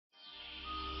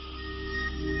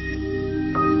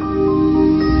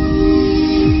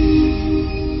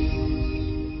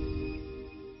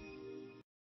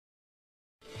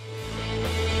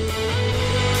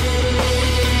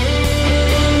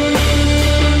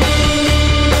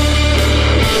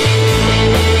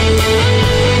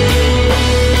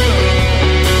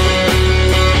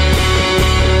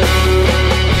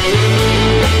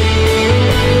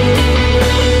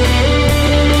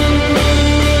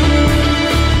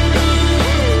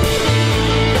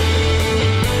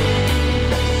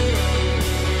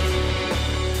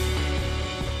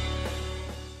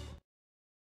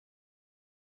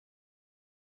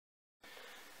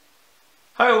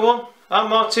Hi everyone, I'm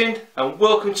Martin and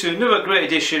welcome to another great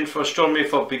edition for Astronomy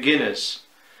for Beginners.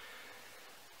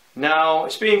 Now,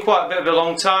 it's been quite a bit of a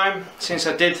long time since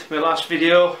I did my last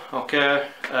video.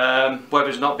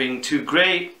 Weather's not been too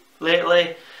great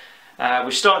lately. We're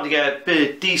starting to get a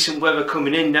bit of decent weather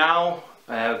coming in now.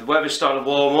 The weather's starting to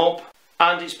warm up,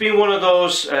 and it's been one of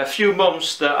those few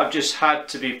months that I've just had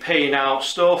to be paying out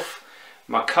stuff.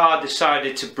 My car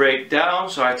decided to break down,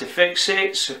 so I had to fix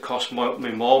it, so it cost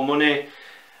me more money.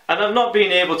 And I've not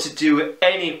been able to do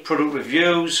any product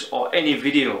reviews or any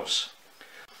videos.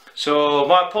 So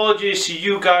my apologies to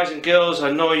you guys and girls.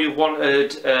 I know you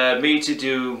wanted me to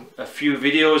do a few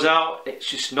videos out. It's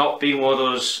just not been one of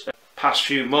those past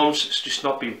few months. It's just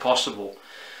not been possible.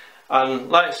 And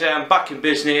like I say, I'm back in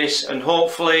business and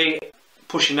hopefully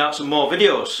pushing out some more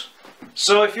videos.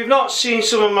 So if you've not seen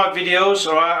some of my videos,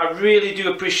 alright, I really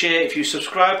do appreciate if you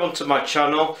subscribe onto my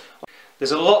channel.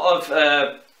 There's a lot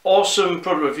of awesome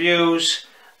product reviews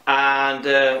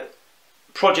and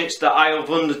projects that I have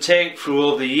undertaken through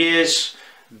all the years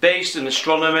based in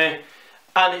astronomy,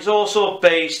 and it's also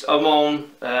based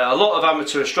among a lot of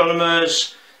amateur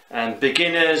astronomers and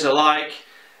beginners alike,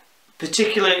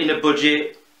 particularly in a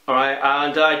budget. Alright,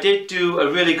 and I did do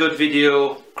a really good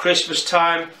video Christmas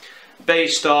time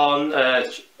based on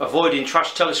avoiding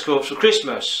trash telescopes for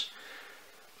Christmas.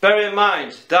 Bear in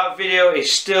mind, that video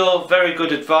is still very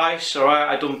good advice. Alright,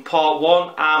 I've done part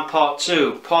 1 and part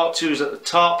 2. Part 2 is at the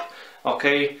top.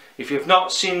 Okay, if you've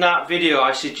not seen that video,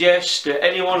 I suggest that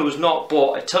anyone who's not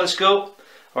bought a telescope,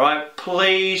 alright,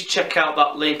 please check out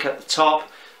that link at the top.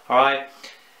 Alright,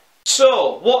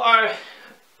 so what I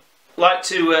like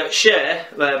to share,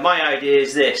 my idea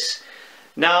is this.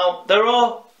 Now, there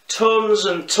are tons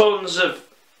and tons of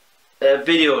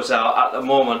videos out at the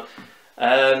moment.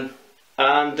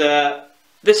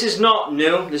 This is not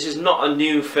new. This is not a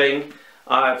new thing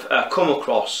I've come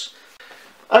across.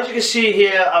 As you can see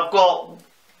here, I've got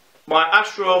my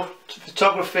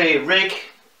astrophotography rig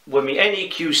with my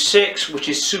NEQ6, which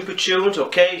is super tuned.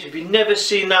 Okay, so if you've never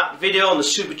seen that video on the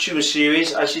super tune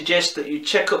series, I suggest that you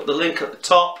check up the link at the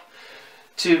top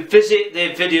to visit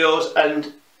the videos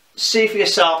and see for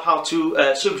yourself how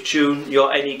to super tune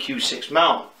your NEQ6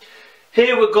 mount.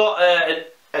 Here we've got a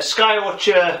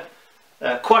Skywatcher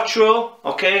Quattro,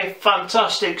 okay,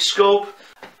 fantastic scope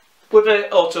with an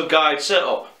auto guide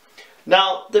setup.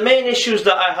 Now, the main issues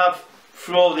that I have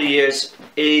through all the years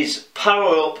is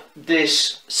power up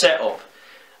this setup.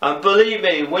 And believe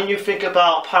me, when you think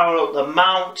about power up the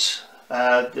mount,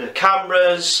 the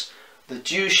cameras, the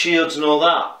dew shields and all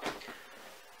that,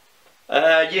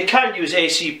 you can use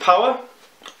AC power.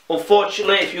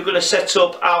 Unfortunately, if you're going to set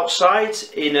up outside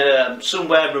in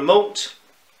somewhere remote,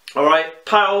 alright,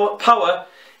 power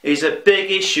is a big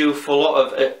issue for a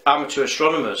lot of amateur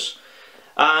astronomers,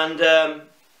 and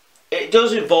it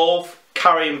does involve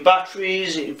carrying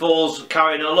batteries, it involves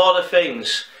carrying a lot of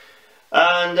things,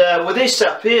 and with this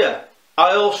setup here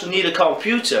I also need a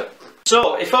computer.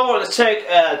 So if I want to take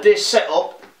this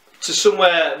setup to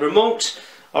somewhere remote,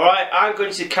 alright, I'm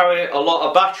going to carry a lot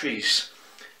of batteries.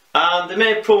 And the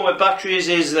main problem with batteries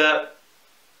is that,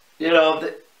 you know,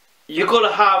 you've got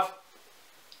to have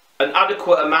an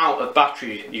adequate amount of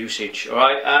battery usage,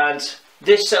 alright, and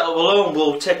this setup alone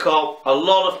will take up a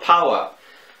lot of power.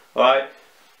 Alright,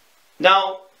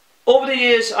 now over the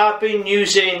years I've been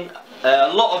using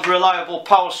a lot of reliable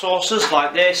power sources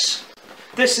like this.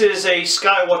 This is a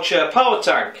Skywatcher power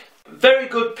tank, very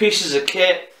good pieces of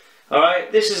kit.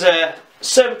 Alright, this is a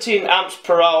 17 amps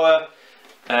per hour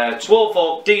 12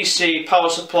 volt DC power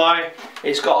supply.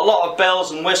 It's got a lot of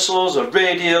bells and whistles, a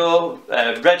radio,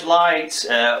 red lights,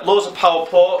 loads of power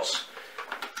ports,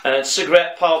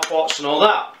 cigarette power ports and all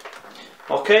that.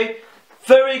 Okay,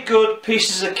 very good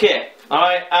pieces of kit.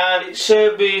 Alright, and it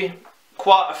served me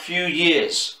quite a few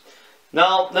years.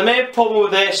 Now, the main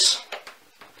problem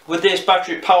with this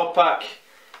battery power pack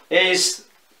is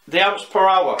the amps per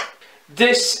hour.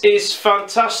 This is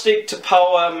fantastic to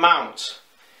power mount.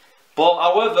 But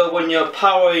however, when you're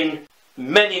powering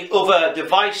many other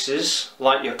devices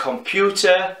like your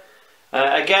computer,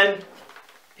 again,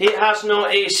 it has no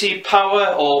AC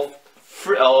power or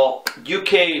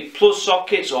UK plus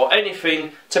sockets or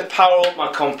anything to power up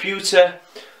my computer.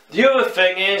 The other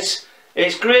thing is,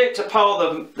 it's great to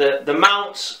power the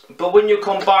mounts, but when you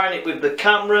combine it with the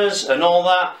cameras and all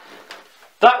that,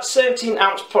 that 17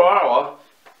 amps per hour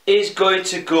is going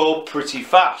to go pretty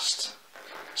fast.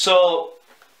 So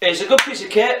it's a good piece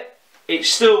of kit, it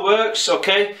still works,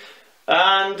 okay,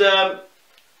 and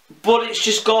but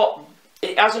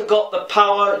it hasn't got the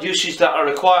power usage that I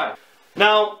require.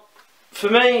 Now, for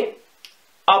me,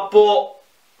 I bought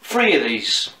 3 of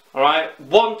these. Alright,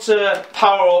 one to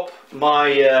power up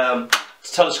my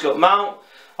telescope mount.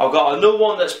 I've got another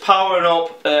one that's powering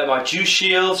up my dew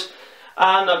shield,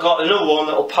 and I've got another one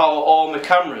that will power all my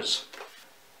cameras.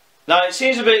 Now it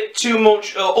seems a bit too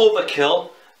much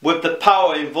overkill with the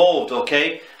power involved,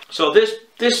 okay? So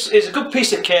this is a good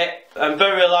piece of kit and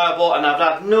very reliable, and I've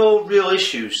had no real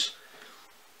issues.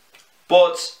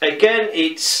 But again,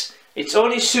 it's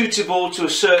only suitable to a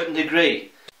certain degree.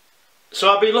 So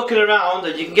I've been looking around,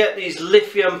 and you can get these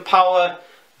lithium power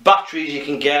batteries you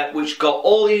can get, which got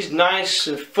all these nice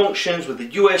functions with the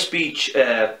USB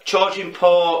charging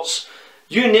ports,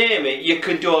 you name it, you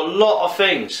can do a lot of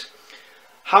things.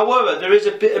 However, there is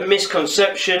a bit of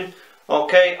misconception,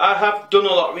 okay? I have done a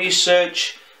lot of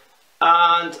research,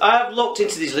 and I have looked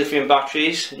into these lithium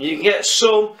batteries, and you can get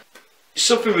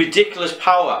something ridiculous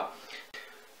power.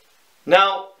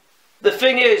 Now, the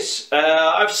thing is,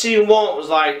 I've seen one that was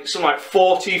like something like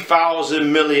 40,000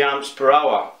 milliamps per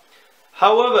hour.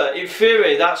 However, in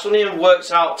theory, that's only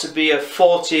works out to be a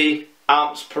 40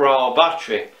 amps per hour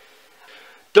battery.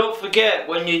 Don't forget,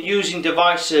 when you're using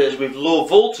devices with low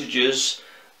voltages,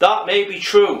 that may be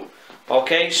true.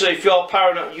 Okay, so if you're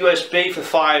powering up USB for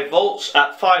 5 volts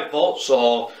at 5 volts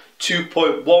or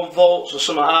 2.1 volts or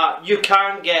something like that, you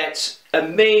can get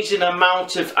amazing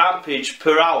amount of ampage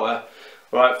per hour,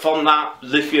 right, from that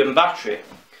lithium battery.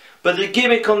 But the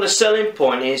gimmick on the selling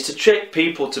point is to trick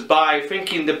people to buy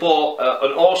thinking they bought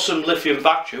an awesome lithium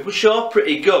battery, which are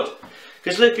pretty good.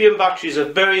 Because lithium batteries are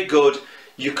very good.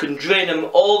 You can drain them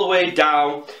all the way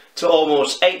down to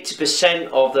almost 80%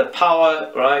 of the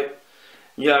power, right?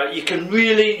 Yeah, you can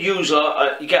really use,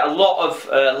 you get a lot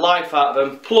of life out of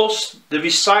them. Plus the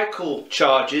recycle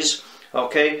charges,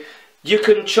 okay? You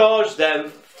can charge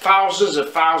them thousands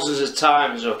of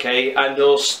times, okay, and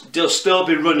they'll still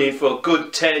be running for a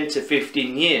good 10 to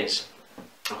 15 years,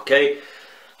 okay.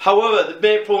 However, the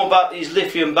main problem about these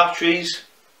lithium batteries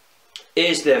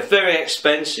is they're very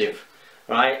expensive,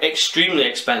 right, extremely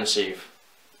expensive,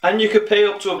 and you could pay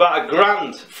up to about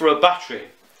 £1,000 for a battery,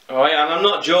 alright, and I'm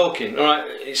not joking, alright,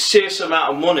 it's a serious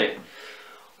amount of money.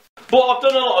 But I've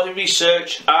done a lot of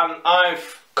research, and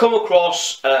I've come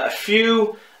across a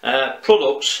few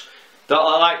products that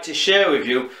I like to share with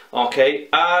you, okay,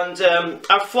 and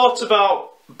I've thought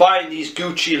about buying these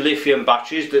Gucci lithium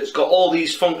batteries that's got all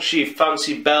these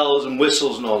fancy bells and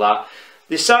whistles and all that.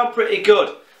 They sound pretty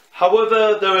good.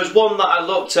 However, there is one that I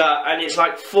looked at, and it's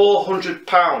like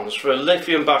 £400 for a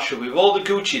lithium battery with all the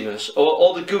Gucci-ness, or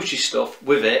all the Gucci stuff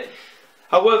with it.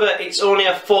 However, it's only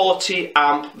a 40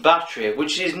 amp battery,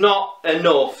 which is not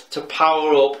enough to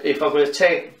power up, if I'm going to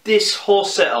take this whole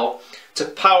setup to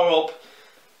power up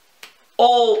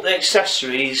all the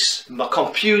accessories, my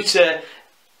computer,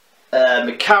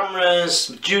 my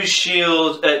cameras, my dew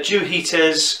shield, dew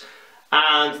heaters,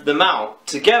 and the mount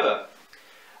together.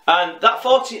 And that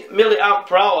 40 milliamp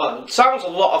per hour sounds a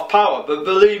lot of power, but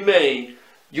believe me,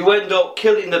 you end up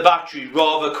killing the battery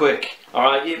rather quick.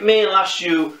 Alright, it may last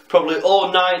you probably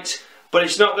all night, but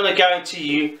it's not going to guarantee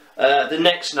you the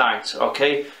next night,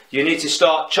 okay? You need to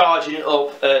start charging it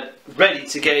up, ready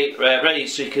to get ready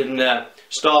so you can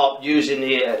start using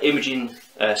the imaging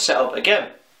setup again.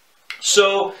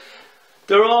 So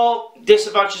there are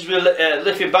disadvantages with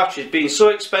lithium batteries being so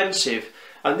expensive,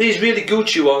 and these really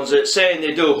Gucci ones that saying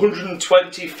they do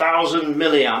 120,000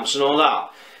 milliamps and all that.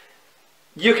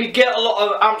 You could get a lot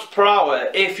of amps per hour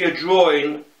if you're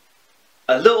drawing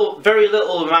very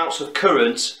little amounts of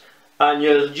current and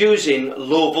you're using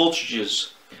low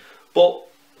voltages. But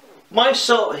my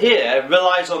setup here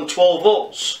relies on 12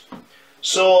 volts.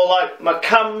 So like my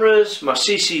cameras, my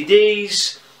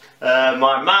CCDs,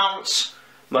 my mounts,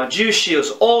 my dew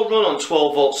shields all run on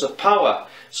 12 volts of power.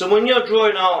 So when you're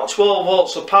drawing out 12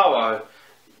 volts of power,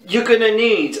 you're going to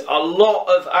need a lot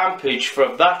of ampage for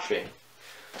a battery.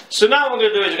 So now what I'm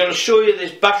going to do is I'm going to show you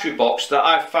this battery box that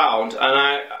I found,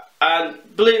 and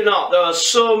believe it or not, there are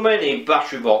so many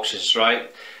battery boxes,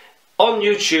 right? On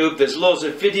YouTube there's loads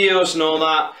of videos and all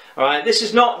that, alright? This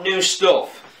is not new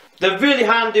stuff. They're really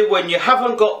handy when you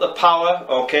haven't got the power,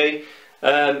 okay?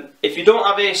 If you don't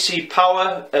have AC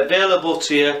power available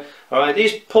to you, alright,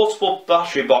 these portable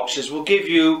battery boxes will give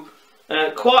you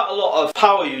quite a lot of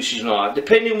power usage now,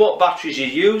 depending what batteries you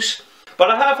use.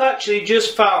 But I have actually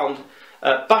just found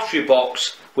a battery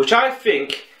box which I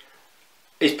think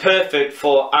is perfect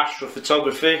for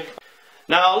astrophotography.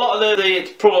 Now, a lot of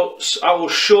the products I will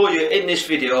show you in this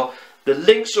video, the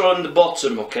links are on the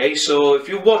bottom, okay? So if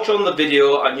you watch on the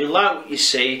video and you like what you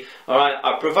see, alright,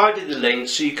 I provided the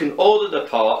links so you can order the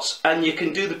parts and you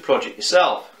can do the project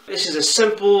yourself. This is a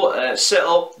simple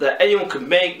setup that anyone can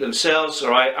make themselves,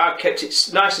 alright? I've kept it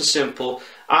nice and simple,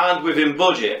 and within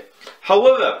budget.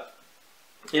 However,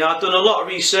 you know, I've done a lot of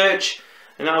research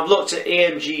and I've looked at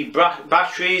AMG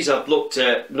batteries, I've looked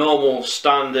at normal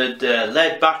standard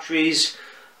lead batteries.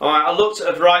 Alright, I looked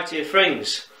at a variety of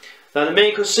things. Now the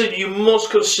main consider you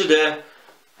must consider,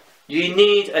 you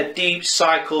need a deep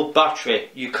cycle battery.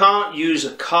 You can't use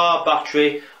a car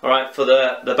battery, alright, for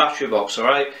the battery box,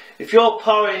 alright. If you're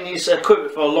powering this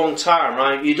equipment for a long time,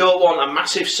 right, you don't want a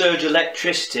massive surge of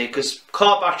electricity, because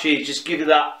car batteries just give you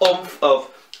that oomph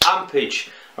of ampage,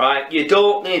 right. You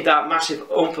don't need that massive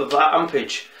oomph of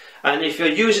ampage. And if you're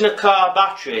using a car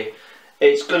battery,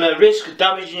 it's going to risk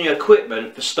damaging your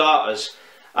equipment for starters.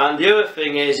 And the other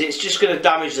thing is, it's just going to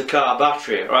damage the car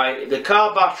battery, right? The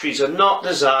car batteries are not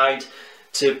designed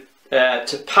to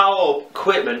power up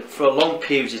equipment for long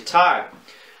periods of time.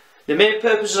 The main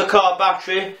purpose of a car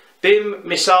battery, being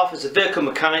myself as a vehicle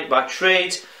mechanic by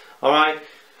trade, alright,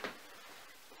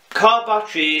 car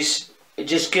batteries, it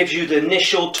just gives you the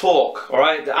initial torque,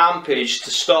 alright, the ampage to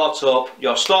start up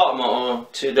your starter motor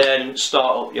to then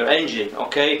start up your engine,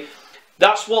 okay?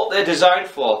 That's what they're designed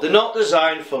for. They're not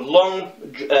designed for long,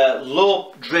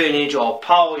 low drainage or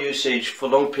power usage for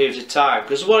long periods of time,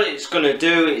 because what it's going to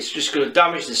do, it's just going to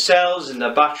damage the cells in the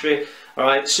battery.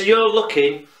 Alright, so you're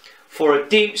looking for a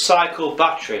deep cycle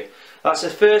battery. That's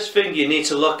the first thing you need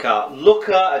to look at. Look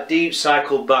at a deep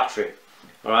cycle battery.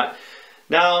 Alright,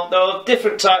 now there are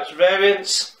different types of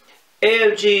variants.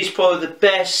 AMG is probably the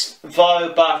best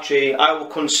value battery I will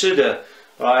consider.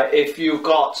 Right, if you've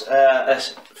got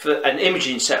an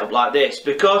imaging setup like this,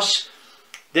 because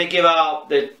they give out,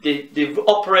 they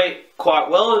operate quite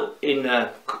well in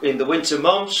the winter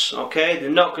months. Okay, they're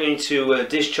not going to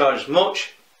discharge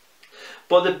much.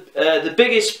 But the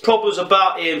biggest problems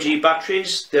about AMG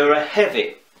batteries, they're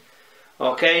heavy.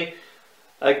 Okay,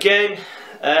 again,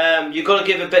 you've got to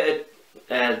give a bit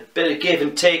of give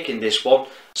and take in this one.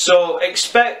 So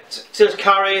expect to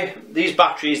carry these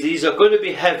batteries. These are going to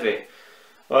be heavy.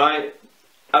 Alright,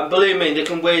 and believe me, they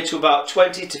can weigh to about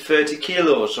 20 to 30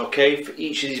 kilos, okay, for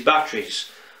each of these batteries.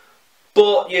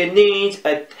 But you need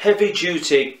a heavy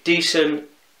duty, decent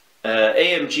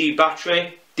AMG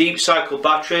battery, deep cycle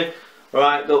battery,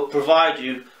 right, that will provide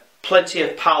you plenty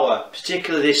of power,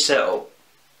 particularly this setup.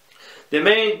 The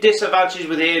main disadvantage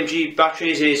with AMG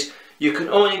batteries is you can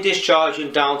only discharge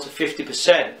them down to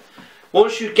 50%.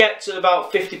 Once you get to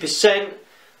about 50%,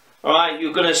 alright,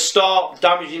 you're going to start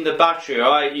damaging the battery.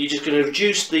 Alright, you're just going to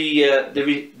reduce the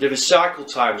recycle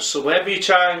time. So every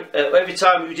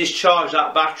time you discharge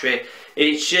that battery,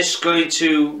 it's just going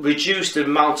to reduce the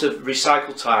amount of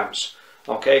recycle times.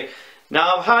 Okay.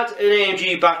 Now I've had an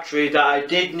AMG battery that I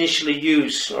did initially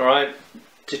use, alright,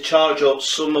 to charge up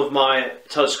some of my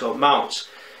telescope mounts.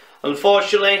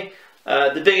 Unfortunately,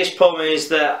 the biggest problem is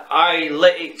that I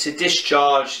let it to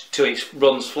discharge till it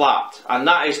runs flat, and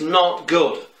that is not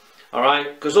good.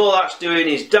 Alright, because all that's doing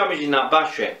is damaging that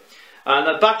battery. And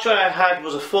the battery I had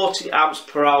was a 40 amps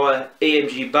per hour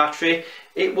AMG battery.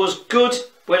 It was good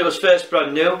when it was first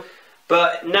brand new,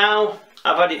 but now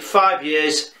I've had it 5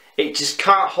 years, it just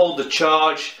can't hold the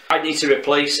charge. I need to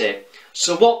replace it.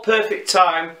 So what perfect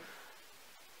time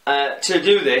to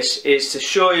do this is to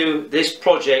show you this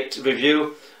project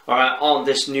review, alright, on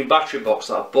this new battery box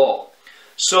that I bought.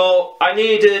 So I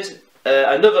needed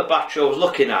another battery I was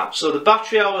looking at. So the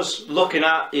battery I was looking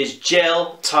at is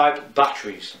gel type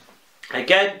batteries.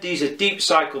 Again, these are deep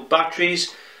cycle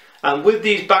batteries, and with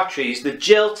these batteries, the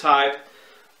gel type,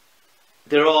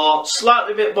 they are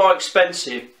slightly bit more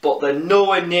expensive, but they're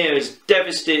nowhere near as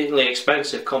devastatingly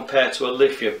expensive compared to a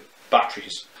lithium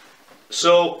batteries.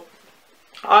 So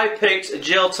I picked a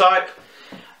gel type,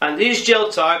 and these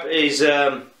gel type is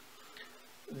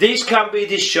these can be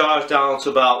discharged down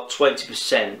to about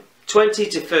 20%. 20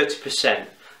 to 30%.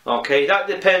 Okay, that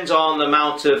depends on the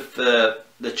amount of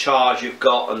the charge you've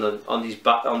got on these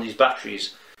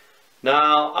batteries.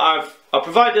 Now I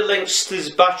provided links to this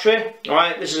battery. All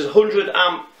right, this is a 100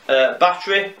 amp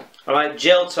battery. All right,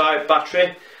 gel type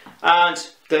battery, and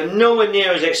they're nowhere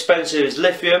near as expensive as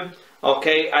lithium.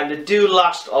 Okay, and they do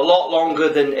last a lot longer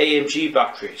than AMG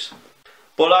batteries.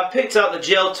 But I picked out the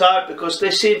gel type because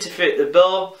they seem to fit the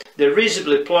bill. They're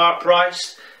reasonably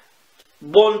priced.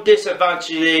 One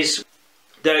disadvantage is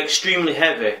they're extremely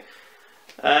heavy.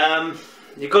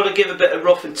 You've got to give a bit of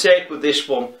rough and take with this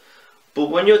one. But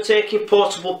when you're taking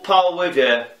portable power with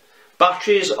you,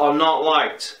 batteries are not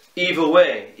liked either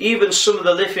way. Even some of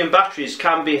the lithium batteries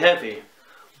can be heavy,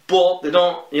 but they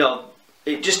don't, you know,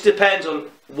 it just depends on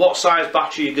what size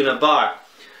battery you're going to buy.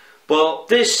 But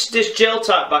this gel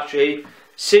type battery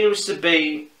seems to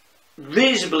be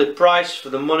reasonably priced for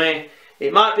the money.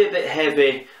 It might be a bit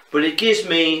heavy, but it gives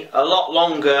me a lot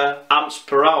longer amps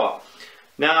per hour.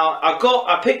 Now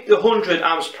I picked the 100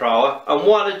 amps per hour, and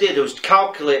what I did was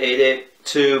calculated it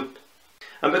to,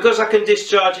 and because I can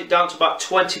discharge it down to about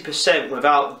 20%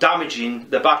 without damaging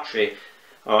the battery,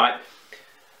 alright,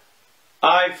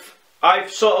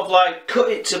 I've sort of like cut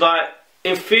it to about,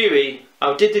 in theory,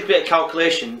 I did a bit of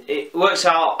calculation, it works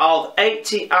out of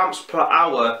 80 amps per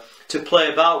hour to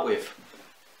play about with.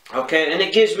 Okay, and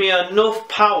it gives me enough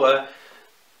power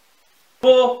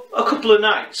for a couple of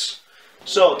nights.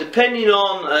 So depending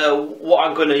on what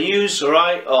I'm going to use,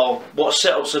 alright, or what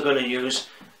setups I'm going to use,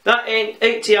 that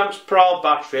 80 amps per hour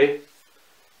battery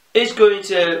is going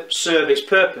to serve its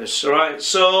purpose, alright.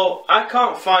 So I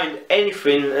can't find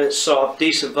anything that's sort of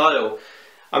decent value.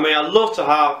 I mean,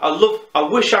 I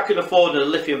wish I could afford a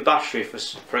lithium battery,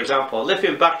 for example. A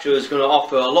lithium battery is going to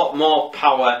offer a lot more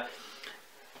power,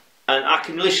 and I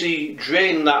can literally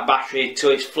drain that battery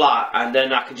till it's flat, and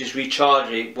then I can just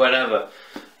recharge it whenever,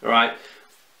 right?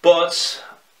 But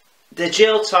the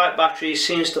gel type battery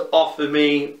seems to offer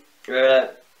me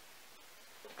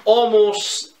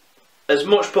almost as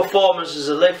much performance as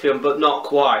a lithium, but not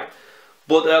quite.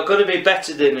 But they're going to be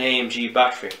better than the AMG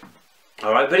battery.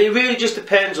 Alright, but it really just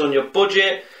depends on your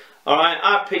budget. Alright,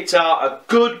 I picked out a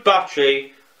good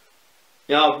battery,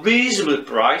 you know, reasonably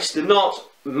priced. They're not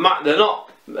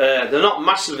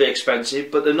massively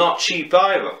expensive, but they're not cheap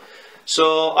either.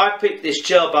 So I picked this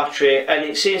gel battery, and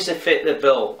it seems to fit the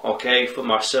bill, okay, for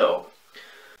my setup.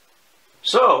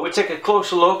 So we take a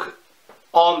closer look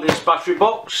on this battery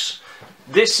box.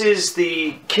 This is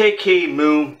the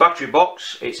KKMoon battery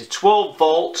box. It's a 12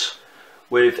 volt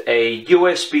with a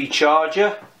USB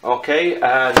charger, okay,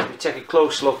 and if you take a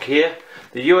close look here,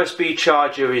 the USB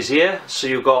charger is here, so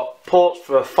you've got ports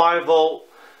for a 5 volt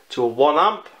to a 1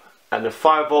 amp and a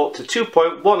 5 volt to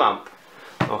 2.1 amp.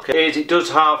 Okay, it does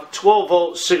have 12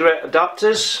 volt cigarette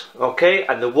adapters, okay,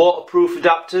 and the waterproof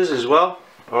adapters as well,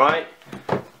 alright,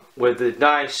 with the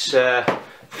nice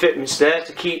fitments there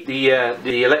to keep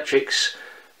the electrics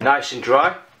nice and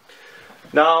dry.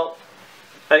 Now,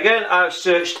 again, I've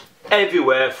searched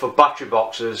everywhere for battery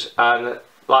boxes, and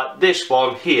like this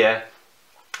one here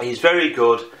is very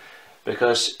good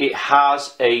because it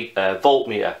has a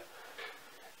voltmeter.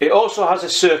 It also has a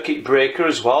circuit breaker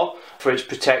as well for its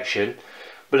protection,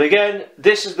 but again,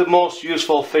 this is the most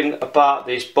useful thing about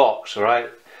this box, alright.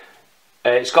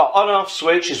 It's got on and off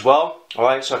switch as well,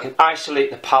 alright, so I can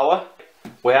isolate the power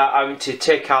without having to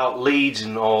take out leads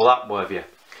and all that, whatever you.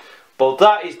 But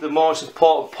that is the most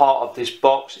important part of this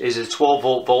box, is a 12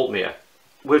 volt voltmeter.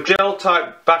 With gel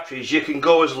type batteries you can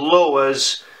go as low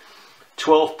as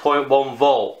 12.1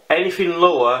 volt. Anything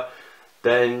lower,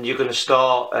 then you're going to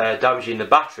start damaging the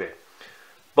battery.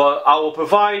 But I will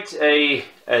provide a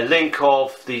link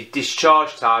of the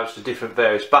discharge times for different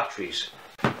various batteries.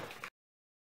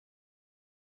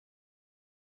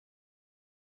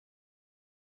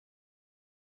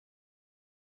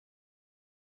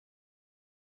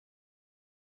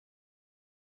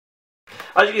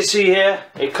 As you can see here,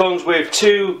 it comes with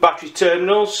 2 battery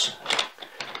terminals,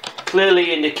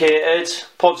 clearly indicated,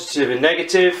 positive and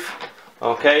negative.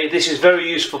 Okay, this is very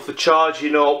useful for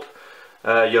charging up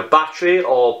your battery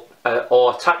or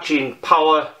attaching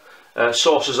power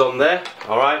sources on there.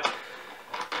 Alright,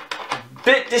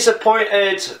 bit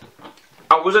disappointed.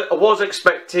 I was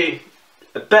expecting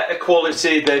a better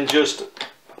quality than just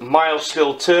mild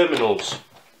steel terminals,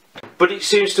 but it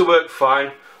seems to work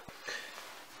fine.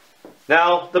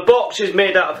 Now, the box is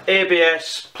made out of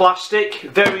ABS plastic,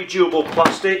 very durable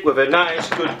plastic with a nice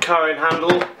good carrying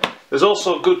handle. There's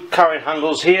also good carrying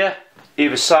handles here,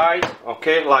 either side,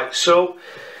 okay, like so.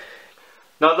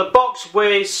 Now the box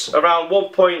weighs around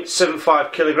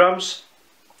 1.75 kilograms,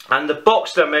 and the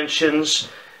box dimensions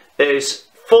is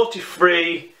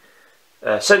 43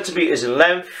 centimeters in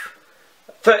length,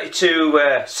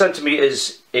 32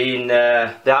 centimeters in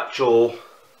the actual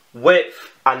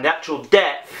width, and the actual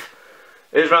depth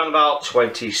is around about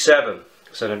 27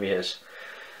 centimeters.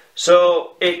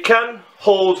 So it can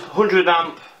hold 100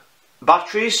 amp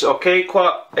batteries, okay,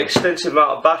 quite extensive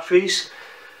amount of batteries.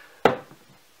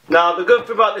 Now the good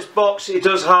thing about this box, it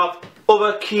does have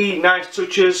other key nice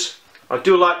touches. I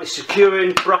do like the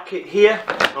securing bracket here,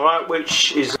 alright,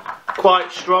 which is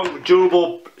quite strong,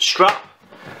 durable strap,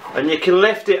 and you can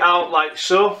lift it out like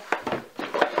so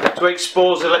to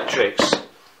expose electrics.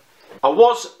 I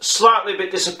was slightly a bit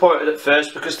disappointed at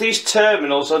first because these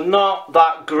terminals are not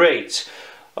that great,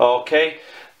 okay.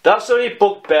 That's the only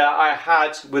bugbear I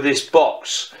had with this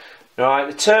box. Alright,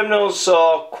 the terminals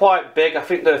are quite big. I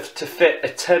think they're to fit a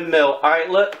 10mm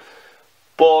outlet,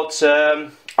 but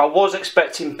I was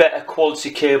expecting better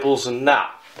quality cables than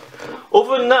that.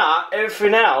 Other than that,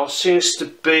 everything else seems to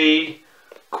be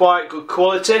quite good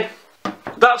quality.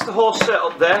 That's the whole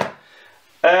setup there.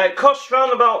 It costs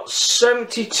around about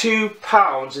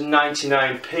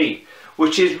 £72.99p,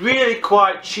 which is really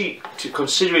quite cheap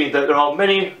considering that there are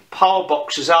many power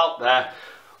boxes out there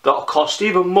that cost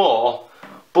even more.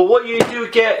 But what you do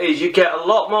get is you get a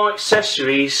lot more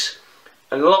accessories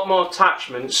and a lot more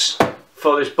attachments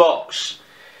for this box.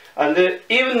 And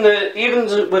even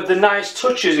with the nice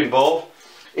touches involved,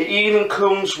 it even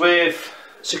comes with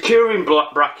securing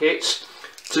brackets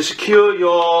to secure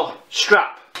your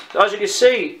strap. As you can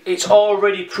see, it's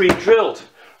already pre-drilled,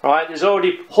 right? There's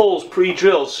already holes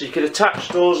pre-drilled, so you can attach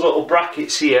those little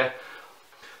brackets here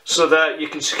so that you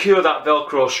can secure that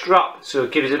Velcro strap, so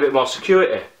it gives it a bit more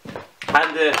security.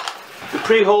 And the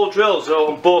pre-hole drills are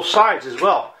on both sides as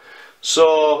well,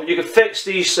 so you can fix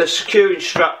these securing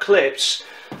strap clips,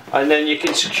 and then you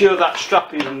can secure that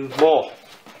strap even more.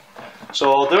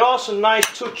 So there are some nice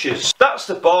touches. That's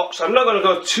the box. I'm not going to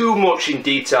go too much in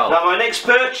detail. Now my next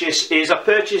purchase is I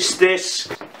purchased this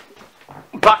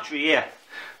battery here.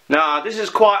 Now this is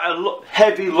quite a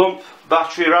heavy lump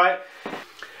battery, right?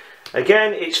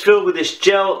 Again, it's filled with this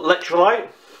gel electrolyte,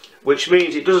 which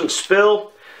means it doesn't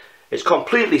spill. It's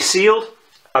completely sealed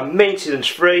and maintenance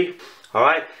free.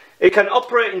 Alright, it can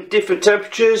operate in different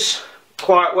temperatures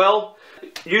quite well,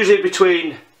 usually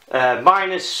between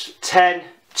 -10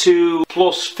 to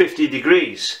 +50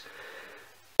 degrees.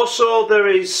 Also,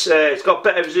 it's got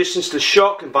better resistance to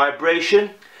shock and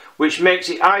vibration, which makes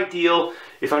it ideal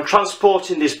if I'm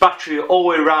transporting this battery all the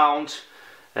way around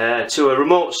to a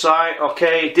remote site.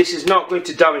 Okay, this is not going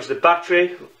to damage the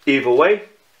battery either way.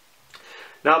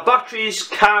 Now batteries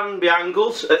can be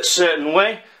angled a certain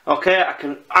way. Okay, I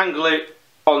can angle it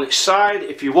on its side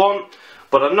if you want,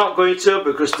 but I'm not going to,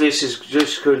 because this is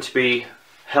just going to be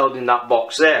held in that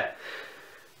box there.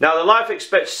 Now the life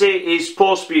expectancy is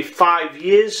supposed to be 5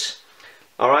 years,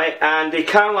 alright, and they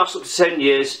can last up to 10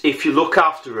 years if you look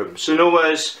after them. So in other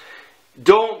words,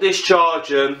 don't discharge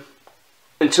them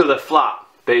until they're flat,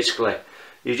 basically.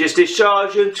 You just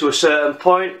discharge them to a certain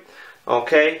point,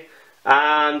 okay,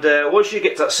 and once you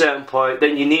get to that certain point,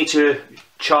 then you need to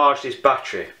charge this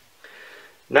battery.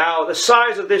 Now the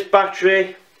size of this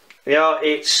battery, you know,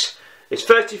 it's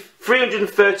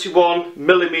 331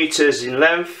 millimeters in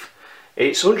length.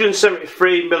 It's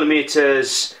 173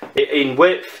 millimeters in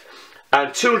width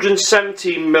and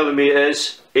 270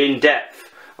 millimeters in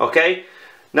depth. Okay,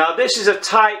 now this is a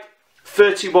Type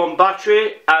 31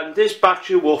 battery, and this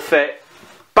battery will fit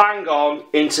bang on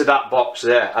into that box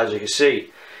there, as you can see.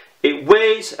 It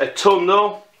weighs a ton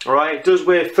though, alright, it does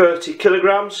weigh 30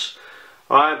 kilograms,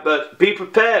 alright, but be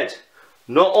prepared.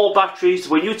 Not all batteries,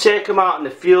 when you take them out in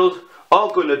the field,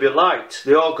 are going to be light,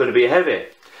 they are going to be heavy.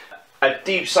 A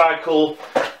deep cycle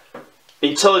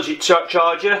intelligent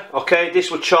charger, okay,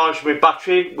 this will charge my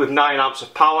battery with 9 amps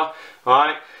of power,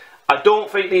 alright. I don't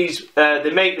think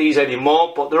they make these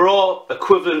anymore, but they're all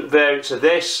equivalent variants of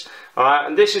this, alright,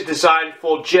 and this is designed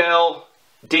for gel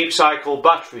deep cycle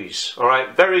batteries,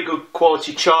 alright, very good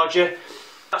quality charger.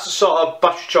 That's the sort of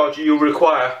battery charger you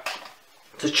require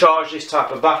to charge this type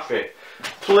of battery.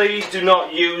 Please do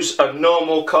not use a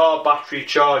normal car battery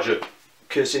charger,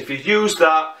 because if you use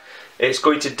that, it's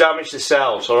going to damage the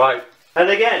cells, alright. And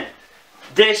again,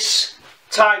 this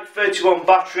Type 31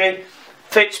 battery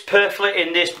fits perfectly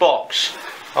in this box,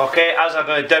 okay, as I'm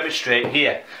going to demonstrate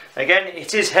here. Again,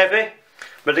 it is heavy,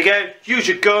 but again, use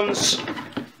your guns,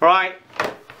 right,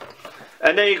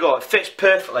 and there you go, it fits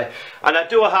perfectly. And I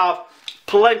do have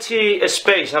plenty of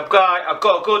space. I've got a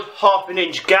good ½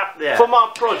 inch gap there. For my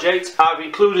project, I've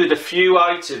included a few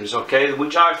items, okay,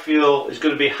 which I feel is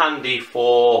going to be handy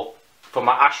for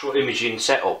my actual imaging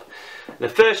setup. The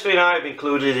first thing I've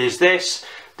included is this.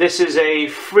 This is a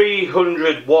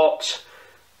 300 watt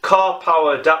car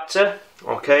power adapter,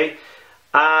 okay,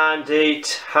 and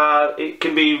it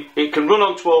can run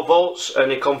on 12 volts,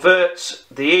 and it converts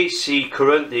the AC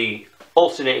current, the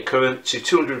alternating current, to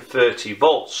 230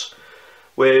 volts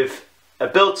with a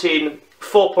built-in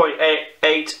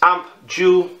 4.8 amp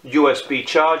dual USB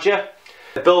charger,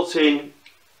 a built-in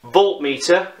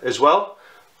voltmeter as well.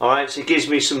 Alright, so it gives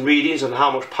me some readings on how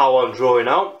much power I'm drawing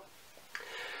out.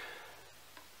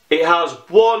 It has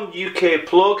one UK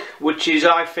plug, which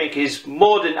I think is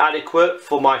more than adequate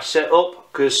for my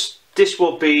setup, because this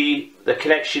will be the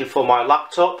connection for my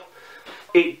laptop.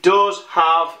 It does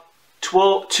have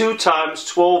 2 times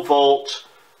 12 volt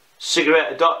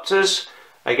cigarette adapters.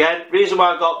 Again, reason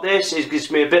why I got this is it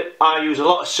gives me I use a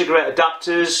lot of cigarette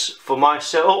adapters for my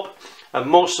setup, and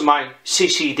most of my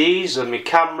CCDs and my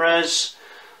cameras,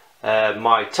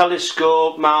 my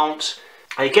telescope mount,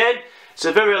 Again, it's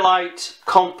a very light,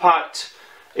 compact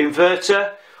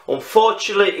inverter.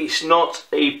 Unfortunately, it's not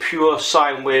a pure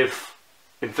sine wave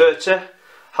inverter.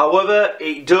 However,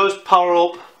 it does power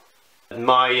up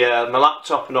my my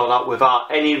laptop and all that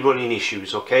without any running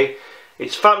issues. Okay,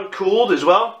 it's fan cooled as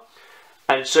well,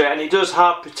 and it does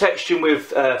have protection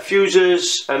with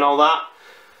fuses and all that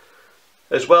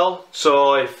as well.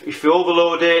 So if you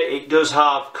overload it, it does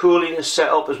have cooling set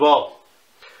up as well.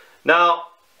 Now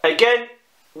again,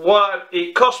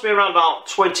 it cost me around about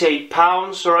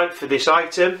 £28, alright, for this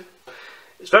item.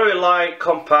 It's very light,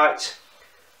 compact.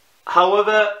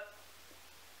 However,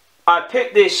 I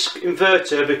picked this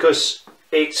inverter because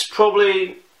it's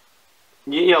probably,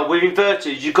 you know, with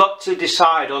inverters you've got to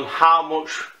decide on how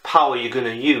much power you're going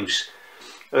to use.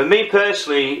 And me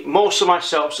personally, most of my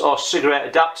setups are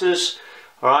cigarette adapters,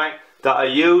 alright, that I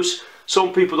use.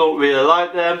 Some people don't really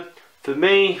like them. For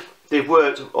me, they've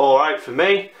worked alright for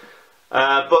me.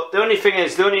 But the only thing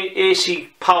is, the only AC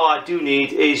power I do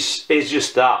need is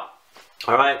just that.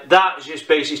 Alright, that is just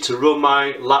basically to run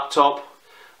my laptop,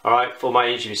 alright, for my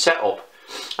engineering setup.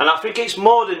 And I think it's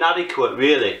more than adequate,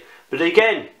 really. But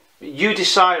again, you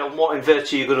decide on what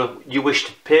inverter you wish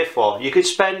to pay for. You could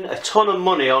spend a ton of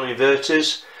money on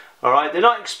inverters, alright, they're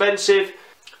not expensive.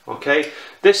 Okay,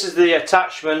 this is the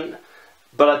attachment,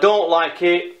 but I don't like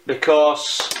it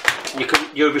because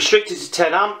you're restricted to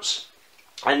 10 amps.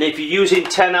 And if you're using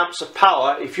 10 amps of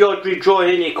power, if you're drawing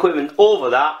any equipment over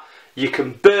that, you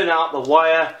can burn out the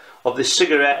wire of the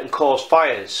cigarette and cause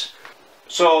fires.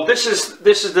 So this is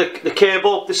the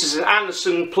cable. This is an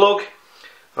Anderson plug,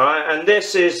 alright, and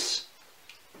this is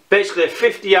basically a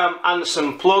 50 amp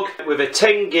Anderson plug with a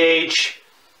 10 gauge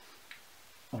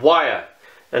wire.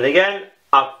 And again,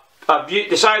 I've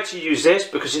decided to use this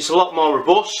because it's a lot more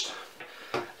robust,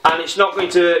 and it's not going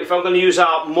to, if I'm going to use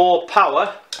out more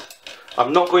power,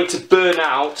 I'm not going to burn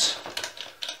out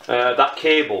that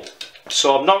cable.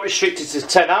 So I'm not restricted to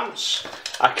 10 amps.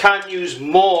 I can use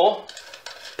more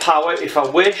power if I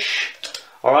wish,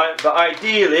 alright, but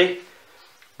ideally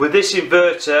with this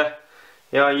inverter,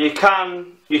 you know, you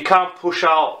can push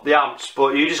out the amps,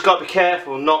 but you just got to be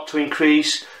careful not to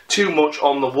increase too much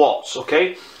on the watts,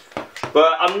 okay?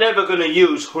 But I'm never going to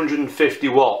use 150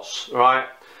 watts, right?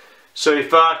 So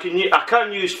if I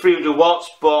can use 300 watts,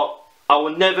 but I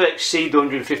will never exceed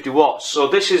 150 watts. So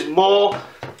this is more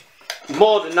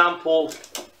than ample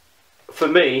for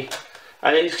me,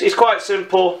 and it's quite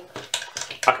simple.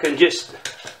 I can just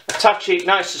attach it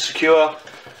nice and secure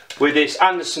with this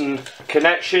Anderson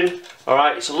connection.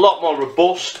 Alright, it's a lot more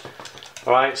robust.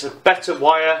 Alright, it's a better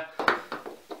wire,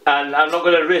 and I'm not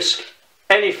going to risk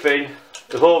anything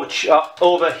of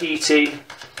overheating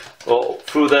or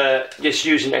through just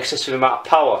using excessive amount of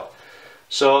power.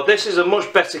 So this is a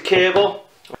much better cable.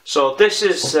 So this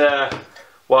is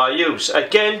what I use.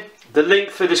 Again, the link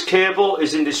for this cable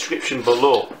is in the description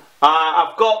below.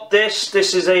 I've got this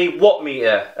is a watt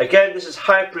meter. Again, this is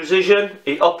high precision.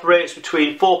 It operates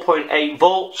between 4.8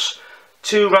 volts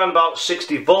to around about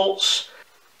 60 volts.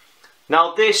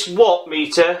 Now this watt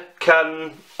meter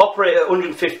can operate at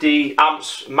 150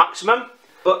 amps maximum,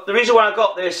 but the reason why I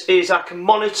got this is I can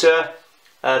monitor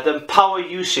the power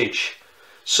usage.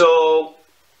 So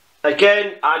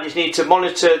again, I just need to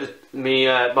monitor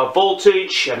my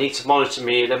voltage, I need to monitor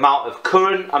the amount of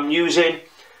current I'm using,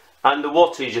 and the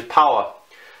wattage of power.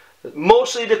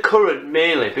 Mostly the current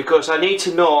mainly, because I need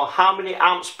to know how many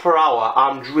amps per hour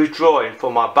I'm withdrawing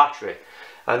from my battery.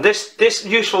 And this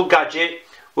useful gadget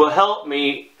will help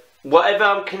me, whatever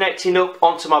I'm connecting up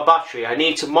onto my battery, I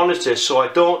need to monitor so I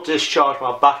don't discharge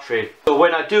my battery. So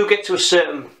when I do get to a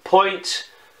certain point,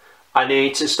 I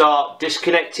need to start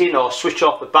disconnecting or switch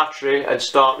off the battery and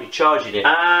start recharging it.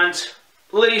 And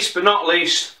least but not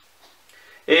least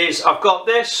is I've got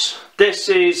this. This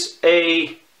is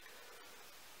a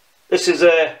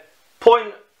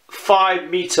 0.5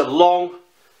 meter long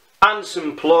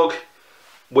Anderson plug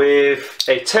with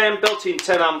a built-in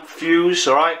 10 amp fuse.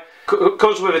 Alright,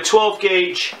 comes with a 12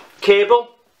 gauge cable,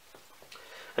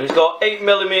 and it's got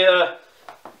 8mm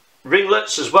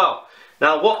ringlets as well.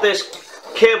 Now what this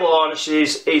cable harness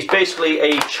is basically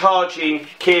a charging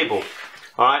cable.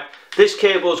 Alright, this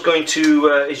cable is going to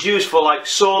is used for like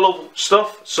solar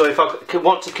stuff. So if I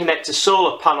want to connect a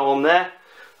solar panel on there,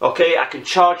 okay, I can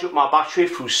charge up my battery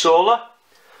through solar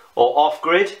or off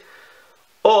grid,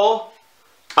 or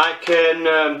I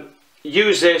can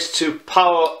use this to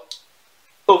power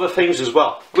other things as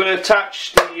well. We're going to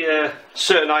attach the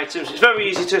certain items. It's very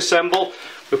easy to assemble.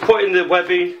 We're putting the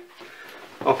webbing,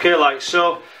 okay, like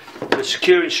so, the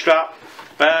securing strap,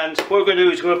 and what we're going to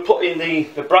do is we're going to put in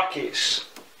the brackets.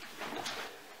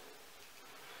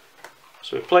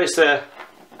 So we place the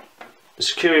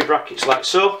securing brackets like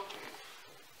so.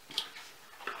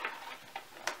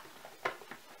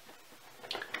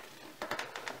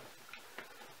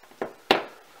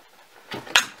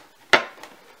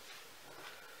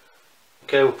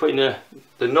 Okay, we're putting the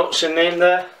nuts in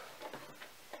there.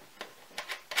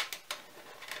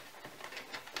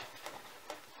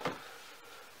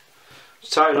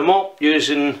 Tighten them up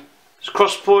using this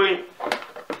cross point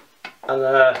and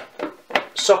a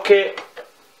socket.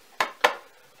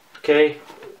 Okay,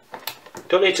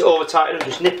 don't need to over tighten them,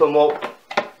 just nip them up.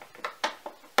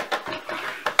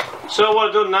 So what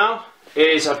I've done now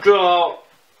is I've drilled out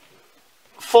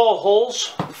 4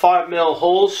 holes, 5mm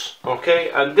holes. Okay,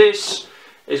 and this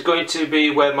is going to be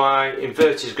where my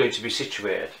inverter is going to be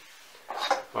situated.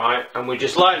 Right, and we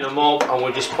just line them up and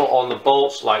we just put on the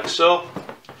bolts like so.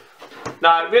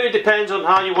 Now it really depends on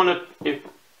how you want to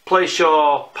place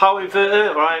your power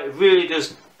inverter. Right, it really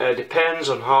does depends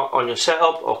on your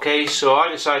setup. Okay, so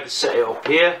I decided to set it up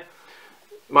here.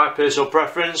 My personal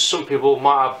preference. Some people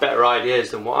might have better ideas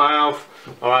than what I have.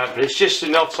 Alright, but it's just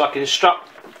enough so I can strap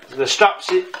the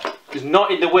straps. It is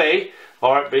not in the way.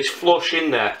 Alright, but it's flush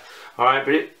in there. Alright,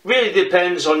 but it really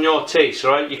depends on your taste.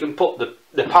 Alright, you can put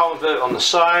the power inverter on the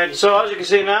side. So as you can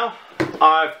see now,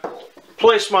 I've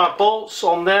placed my bolts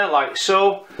on there like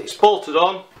so. It's bolted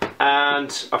on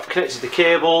and I've connected the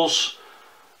cables.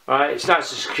 Alright, it's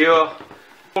nice and secure.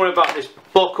 Don't worry about this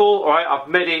buckle. Alright, I've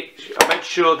made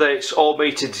sure that it's all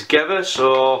mated together.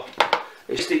 So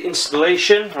it's the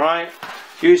installation. Alright,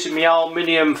 using my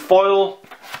aluminium foil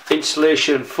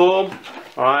insulation foam.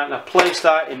 Alright, and I place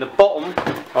that in the bottom.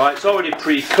 Alright, it's already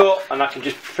pre-cut and I can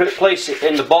just place it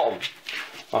in the bottom.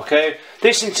 Okay,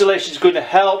 this insulation is going to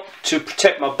help to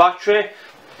protect my battery.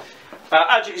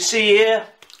 As you can see here,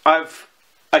 I've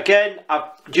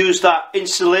used that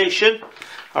insulation.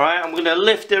 Alright, I'm going to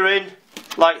lift her in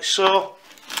like so.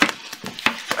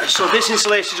 So this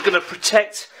insulation is going to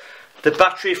protect the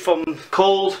battery from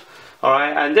cold.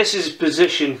 Alright, and this is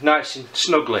positioned nice and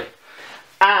snugly.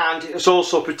 And it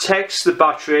also protects the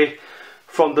battery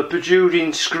from the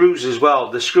protruding screws as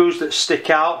well, the screws that stick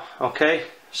out. Okay,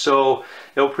 so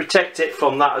it'll protect it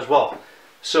from that as well.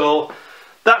 So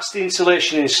that's the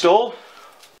insulation installed.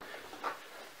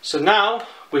 So now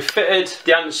we've fitted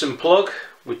the Anderson plug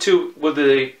with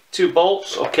the two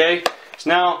bolts. Okay, it's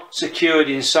now secured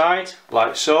inside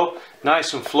like so,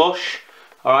 nice and flush.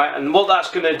 Alright, and what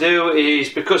that's going to do is,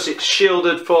 because it's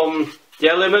shielded from the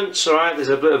elements, alright, there's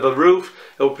a bit of a roof,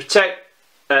 it will protect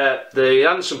the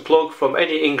Anderson plug from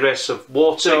any ingress of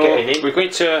water getting in. We're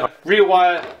going to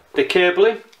rewire the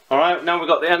cabling. Alright, now we've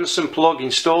got the Anderson plug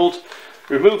installed.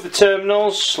 Remove the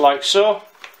terminals like so.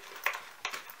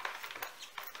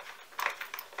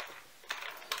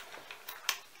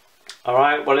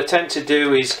 Alright, what I tend to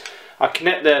do is I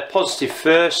connect the positive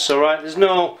first. Alright, there's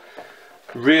no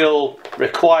real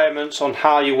requirements on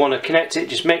how you want to connect it.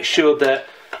 Just make sure that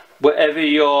wherever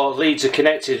your leads are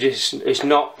connected,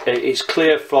 it's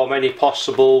clear from any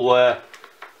possible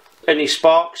any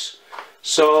sparks.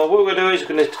 So what we're going to do is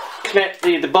we're going to connect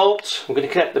the bolt. We're going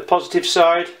to connect the positive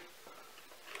side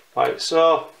like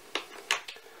so.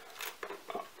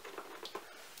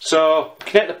 So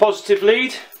connect the positive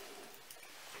lead.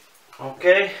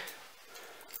 Okay,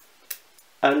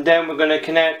 and then we're going to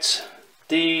connect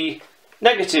the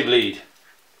negative lead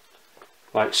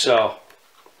like so.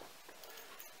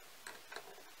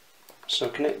 So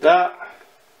connect that,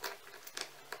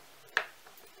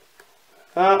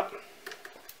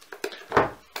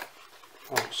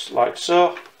 like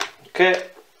so. Okay,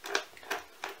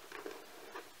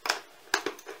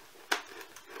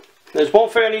 there's one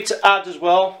thing I need to add as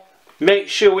well. Make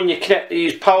sure when you connect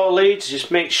these power leads,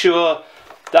 just make sure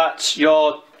that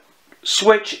your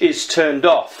switch is turned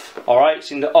off. Alright,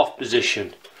 it's in the off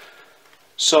position.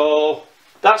 So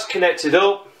that's connected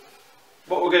up.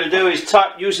 What we're going to do is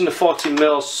using the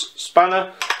 14mm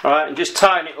spanner, alright, and just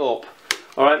tighten it up.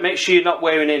 Alright, make sure you're not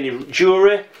wearing any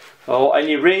jewellery or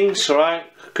any rings, alright,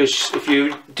 because if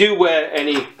you do wear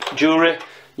any jewellery,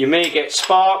 you may get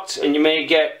sparked and you may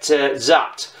get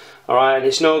zapped. Alright, and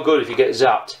it's no good if you get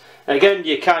zapped. Again,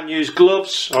 you can use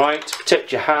gloves, alright, to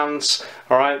protect your hands,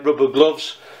 alright, rubber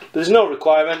gloves. There's no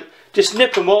requirement. Just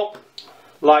nip them up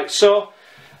like so,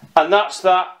 and that's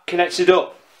that connected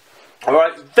up.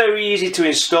 Alright, very easy to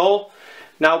install.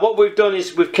 Now what we've done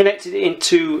is we've connected it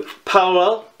into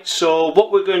parallel. So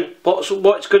what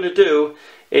it's going to do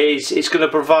is it's going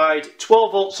to provide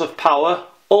 12 volts of power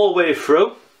all the way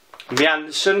through the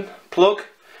Anderson plug.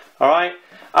 Alright,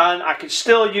 and I can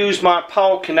still use my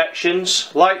power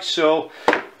connections like so,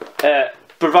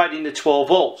 providing the 12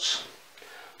 volts.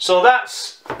 So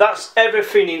that's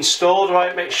everything installed,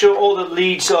 right? Make sure all the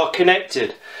leads are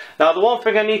connected. Now the one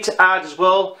thing I need to add as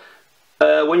well,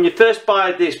 when you first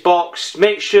buy this box,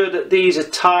 make sure that these are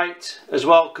tight as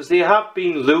well, because they have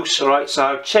been loose, alright? So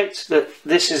I've checked that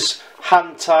this is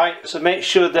hand tight, so make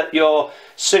sure that your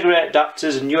cigarette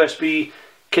adapters and USB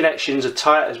connections are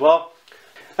tight as well.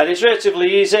 And it's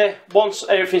relatively easy. Once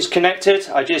everything's connected,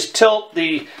 I just tilt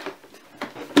the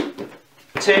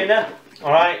container,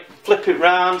 alright, flip it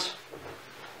round,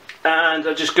 and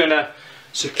I'm just going to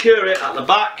secure it at the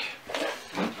back,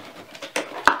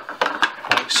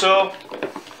 like so.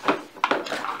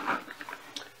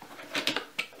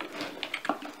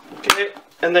 Okay,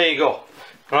 and there you go.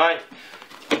 Right,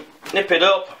 nip it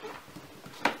up,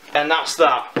 and that's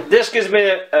that. This gives me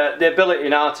the ability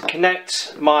now to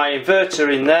connect my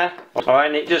inverter in there, alright,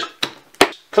 and it just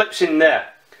clips in there.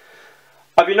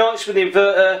 Have you noticed with the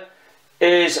inverter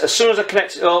is as soon as I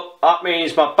connect it up, that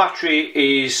means my battery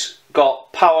is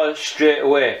got power straight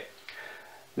away.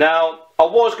 Now I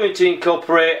was going to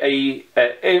incorporate a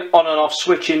on and off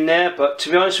switch in there, but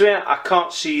to be honest with you, I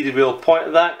can't see the real point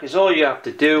of that, because all you have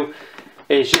to do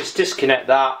is just disconnect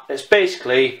that. It's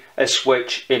basically a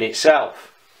switch in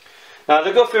itself. Now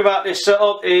the good thing about this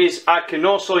setup is I can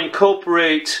also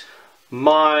incorporate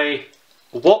my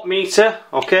watt meter,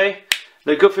 okay?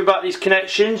 The good thing about these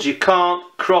connections, you can't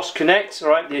cross connect,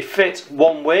 alright? They fit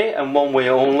one way and one way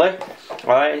only,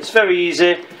 alright? It's very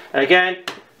easy. And again,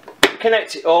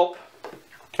 connect it up,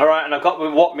 alright, and I've got my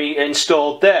watt meter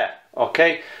installed there,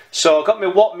 okay? So I've got my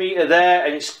watt meter there,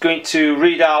 and it's going to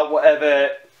read out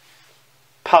whatever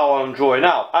power I'm drawing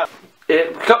out.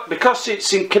 Because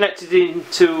it's connected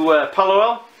into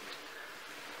parallel,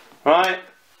 right?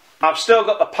 I've still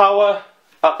got the power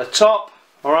at the top,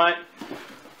 alright?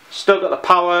 Still got the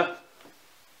power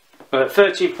at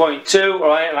 13.2,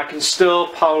 alright, and I can still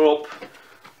power up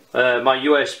my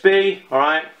USB,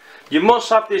 alright. You must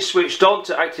have this switched on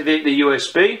to activate the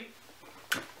USB,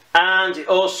 and it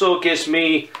also gives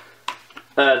me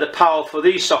the power for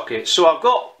these sockets. So I've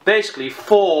got basically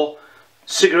 4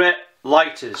 cigarette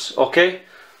lighters, okay,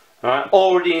 alright,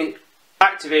 already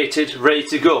activated, ready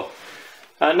to go,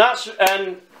 and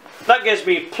that gives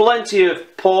me plenty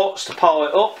of ports to power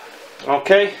it up.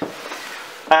 Okay,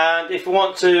 and if I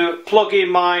want to plug in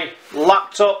my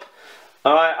laptop,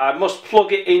 alright, I must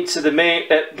plug it into the main,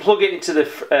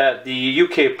 the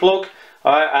UK plug,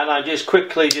 alright, and I just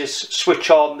quickly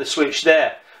switch on the switch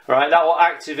there, alright. That will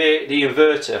activate the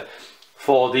inverter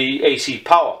for the AC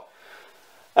power.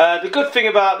 The good thing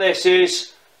about this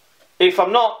is, if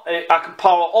I'm not, I can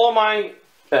power all my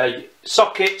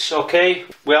sockets, okay,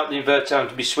 without the inverter having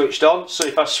to be switched on. So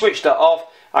if I switch that off,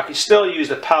 I can still use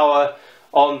the power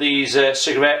on these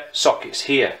cigarette sockets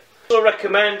here. What I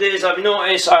recommend is, I've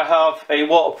noticed I have a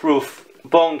waterproof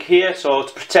bung here, so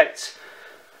to protect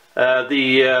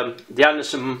the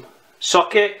Anderson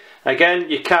socket. Again,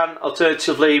 you can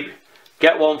alternatively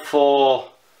get one for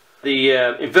the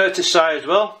inverter side as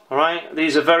well. Alright,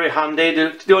 these are very handy.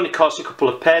 They only cost a couple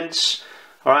of pence.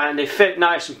 Alright, and they fit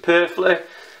nice and perfectly.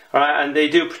 Alright, and they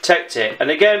do protect it.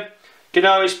 And again, you can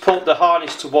always put the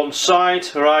harness to one side,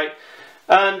 alright,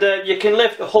 and you can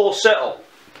lift the whole setup.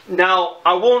 Now,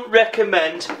 I won't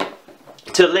recommend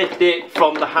to lift it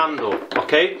from the handle,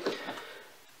 okay?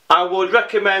 I would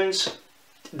recommend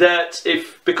that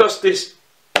because this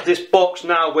box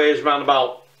now weighs around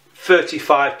about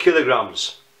 35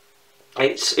 kilograms,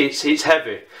 it's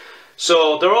heavy.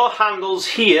 So there are handles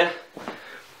here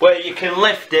where you can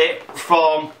lift it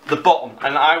from the bottom,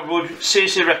 and I would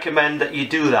seriously recommend that you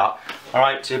do that.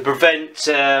 Alright, to prevent,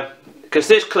 because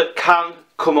this clip can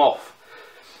come off.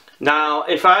 Now,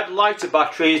 if I had lighter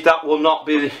batteries, that will not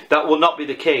be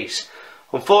the case.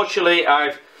 Unfortunately,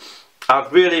 I've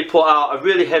really put out a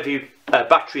really heavy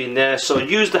battery in there, so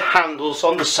use the handles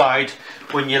on the side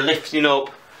when you're lifting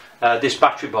up this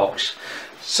battery box.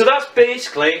 So that's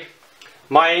basically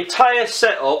my entire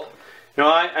setup,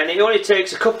 right? And it only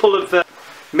takes a couple of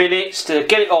minutes to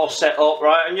get it all set up,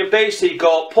 right? And you've basically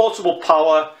got portable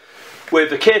power with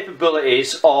the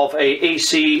capabilities of a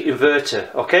AC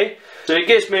inverter, okay? So it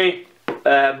gives me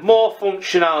more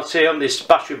functionality on this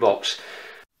battery box.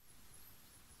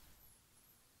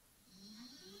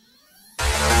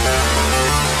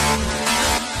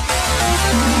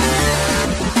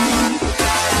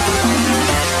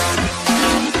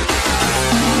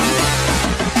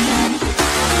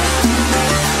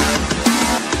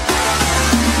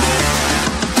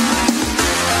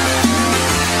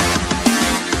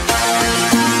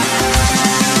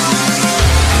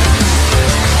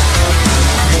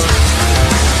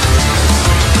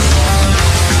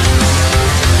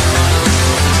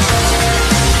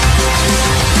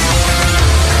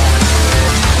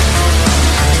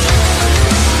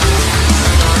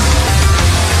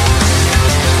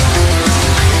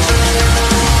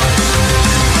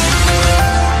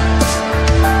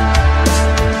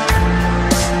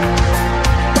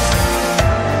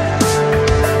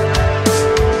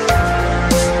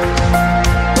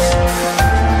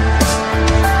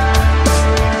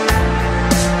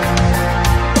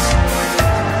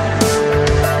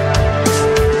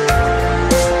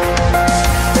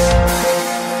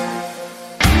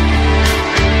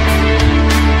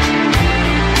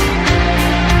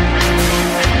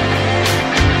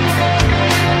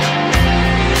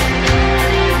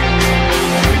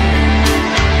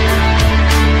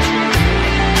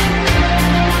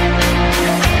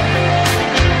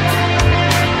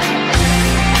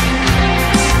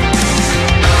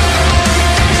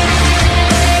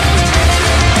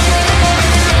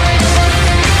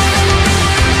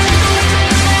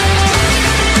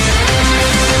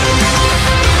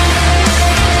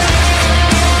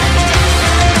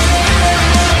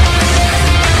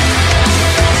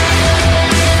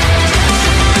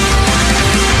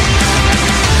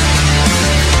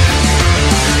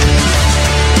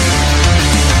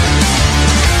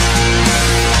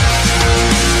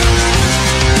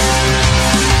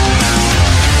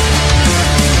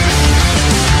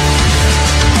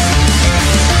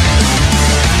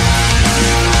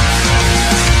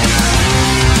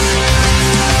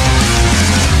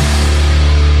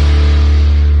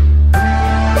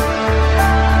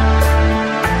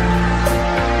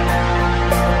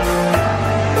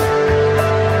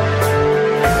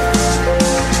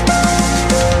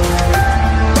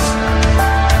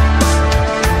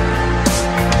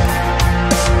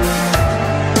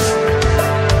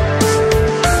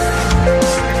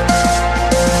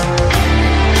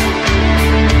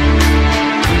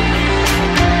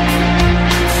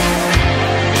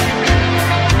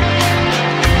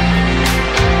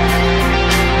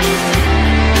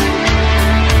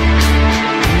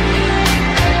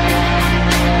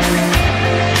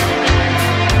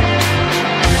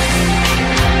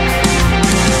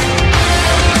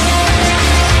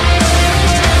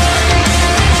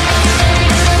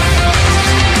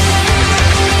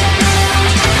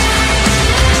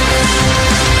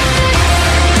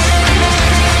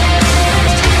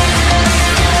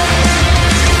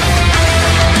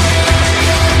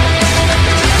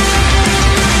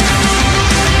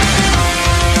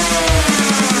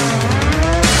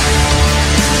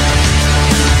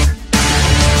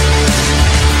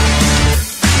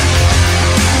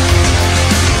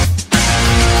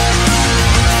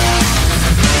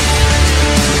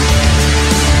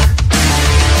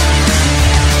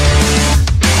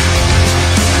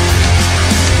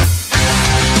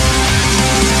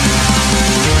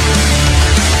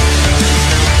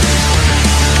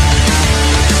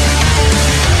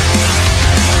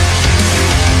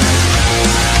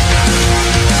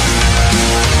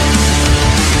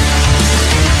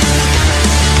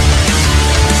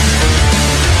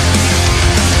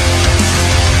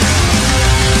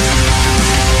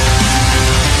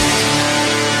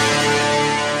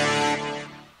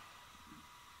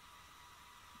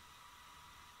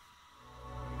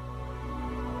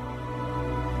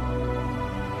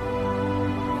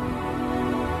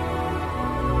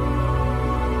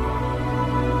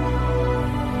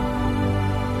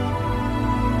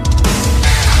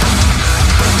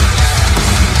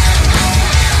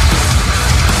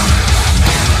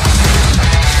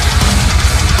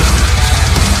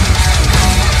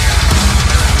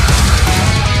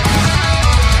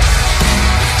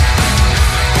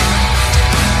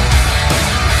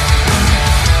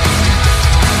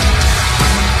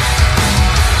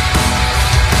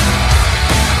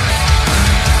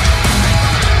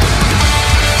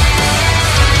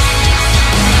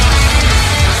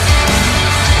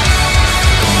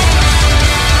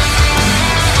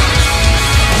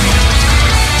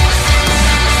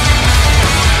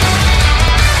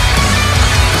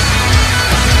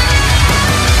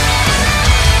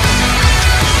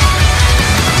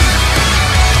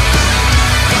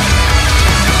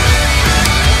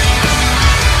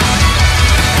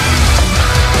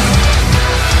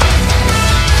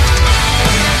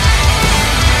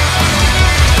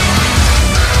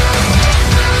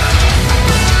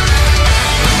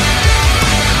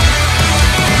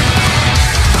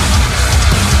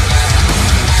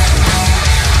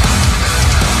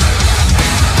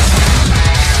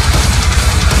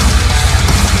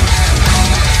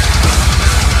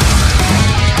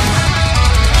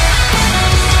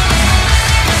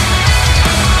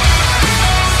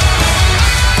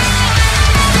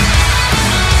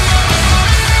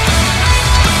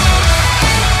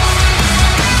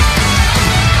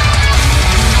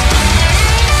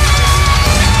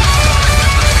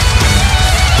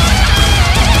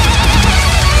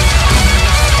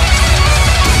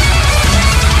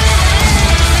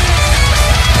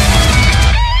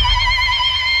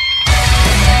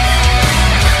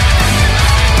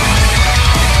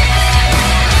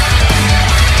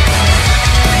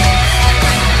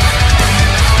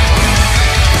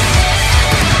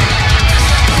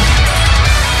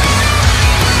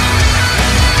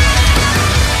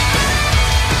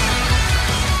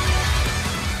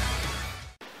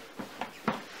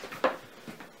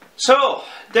 So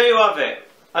there you have it.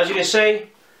 As you can see,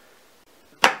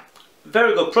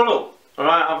 very good product. All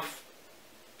right,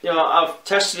 I've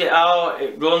tested it out.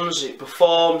 It runs, it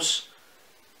performs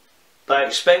like I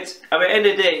expect. I mean, at the end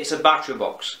of the day, it's a battery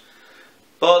box.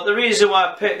 But the reason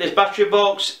why I picked this battery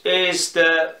box is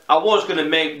that I was going to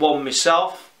make one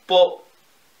myself, but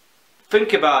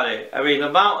think about it. I mean, the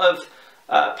amount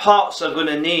of parts I'm going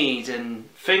to need and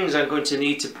things I'm going to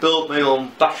need to build my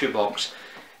own battery box,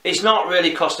 it's not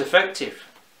really cost effective.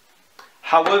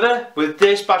 However, with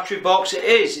this battery box,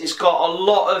 it's got a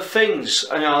lot of things,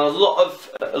 you know,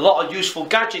 a lot of useful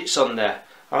gadgets on there.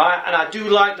 All right, and I do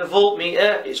like the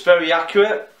voltmeter. It's very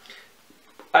accurate.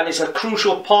 And it's a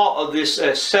crucial part of this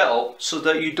setup so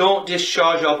that you don't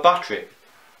discharge your battery.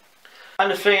 And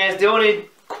the thing is, the only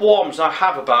qualms I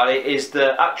have about it is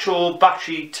the actual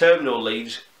battery terminal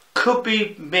leads could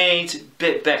be made a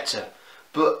bit better.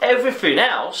 But everything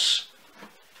else,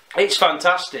 it's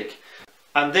fantastic.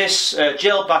 And this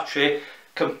gel battery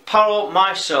can power up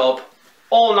my setup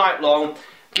all night long,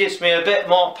 gives me a bit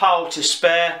more power to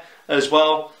spare as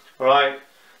well. Right.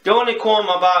 The only qualm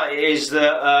about it is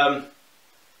that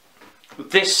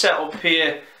this setup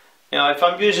here, you know, if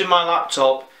I'm using my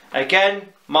laptop, again,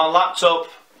 my laptop,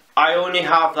 I only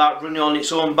have that running on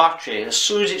its own battery. As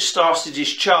soon as it starts to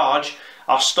discharge,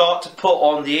 I'll start to put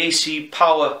on the AC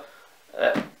power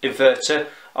inverter,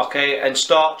 okay, and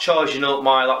start charging up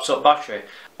my laptop battery.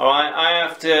 Alright, I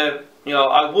have to, you know,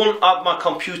 I won't have my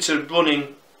computer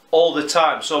running all the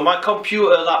time. So my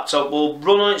computer laptop will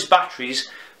run on its batteries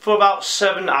for about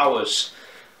 7 hours.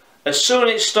 As soon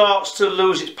as it starts to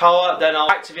lose its power, then I'll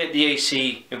activate the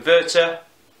AC inverter,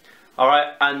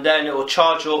 alright, and then it will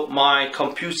charge up my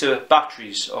computer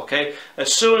batteries, okay.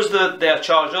 As soon as they are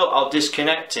charged up, I'll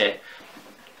disconnect it.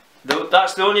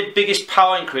 That's the only biggest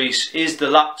power increase is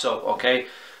the laptop, okay.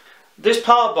 This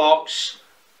power box,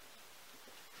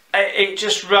 it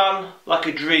just ran like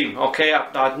a dream, okay.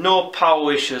 I had no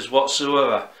power issues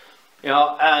whatsoever, you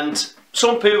know, and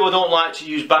some people don't like to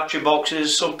use battery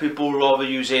boxes, some people rather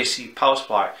use AC power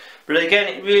supply. But again,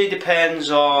 it really depends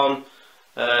on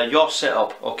your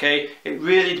setup, okay? It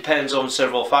really depends on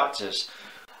several factors.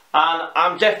 And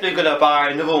I'm definitely going to buy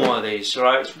another one of these,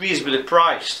 right? It's reasonably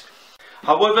priced.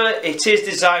 However, it is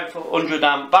designed for 100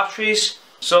 amp batteries.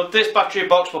 So this battery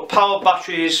box will power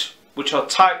batteries which are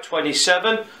type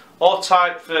 27 or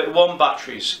type 31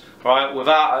 batteries, right?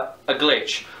 Without a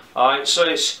glitch, alright? So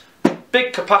it's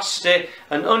big capacity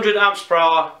and 100 amps per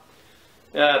hour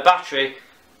battery.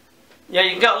 Yeah,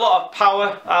 you can get a lot of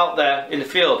power out there in the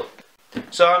field.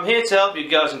 So I'm here to help you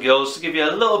guys and girls, to give you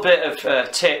a little bit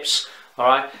of tips,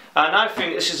 alright. And I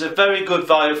think this is a very good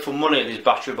value for money, this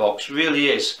battery box, really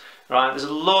is. Right, there's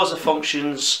loads of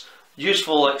functions,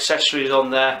 useful accessories on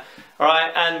there,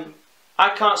 alright. And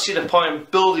I can't see the point in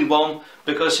building one,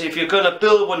 because if you're going to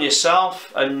build one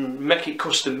yourself and make it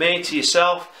custom made to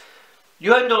yourself,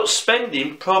 you end up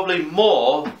spending probably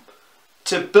more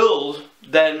to build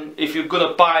than if you're going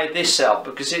to buy this setup,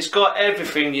 because it's got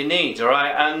everything you need,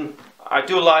 alright. And I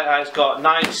do like that it's got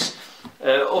nice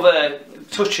other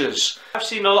touches. I've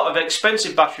seen a lot of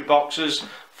expensive battery boxes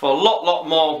for a lot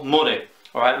more money,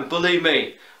 alright, and believe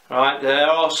me, alright, there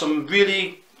are some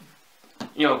really,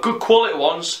 you know, good quality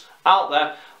ones out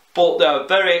there, but they're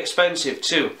very expensive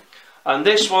too. And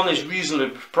this one is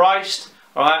reasonably priced.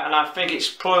 Alright, and I think it's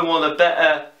probably one of the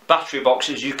better battery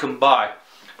boxes you can buy.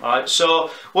 Alright, so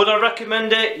would I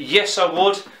recommend it? Yes, I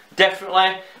would,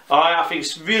 definitely. Alright, I think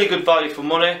it's really good value for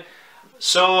money.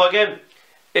 So again,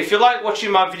 if you like watching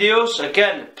my videos,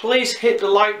 again, please hit the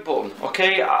like button,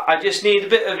 okay. I just need a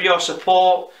bit of your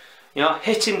support. You know,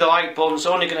 hitting the like button is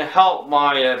only going to help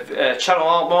my channel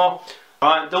out more.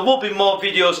 Alright, there will be more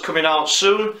videos coming out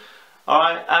soon.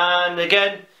 Alright, and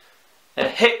again,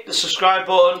 hit the subscribe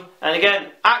button, and again,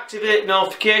 activate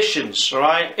notifications.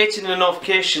 Alright, hitting the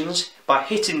notifications by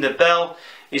hitting the bell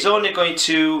is only going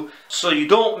to, so you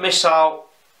don't miss out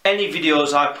any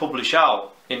videos I publish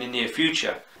out in the near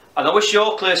future. And I wish you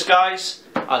all clear skies,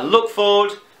 and look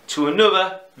forward to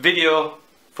another video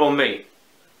from me.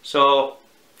 So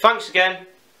thanks again,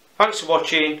 thanks for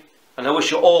watching, and I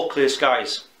wish you all clear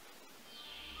skies.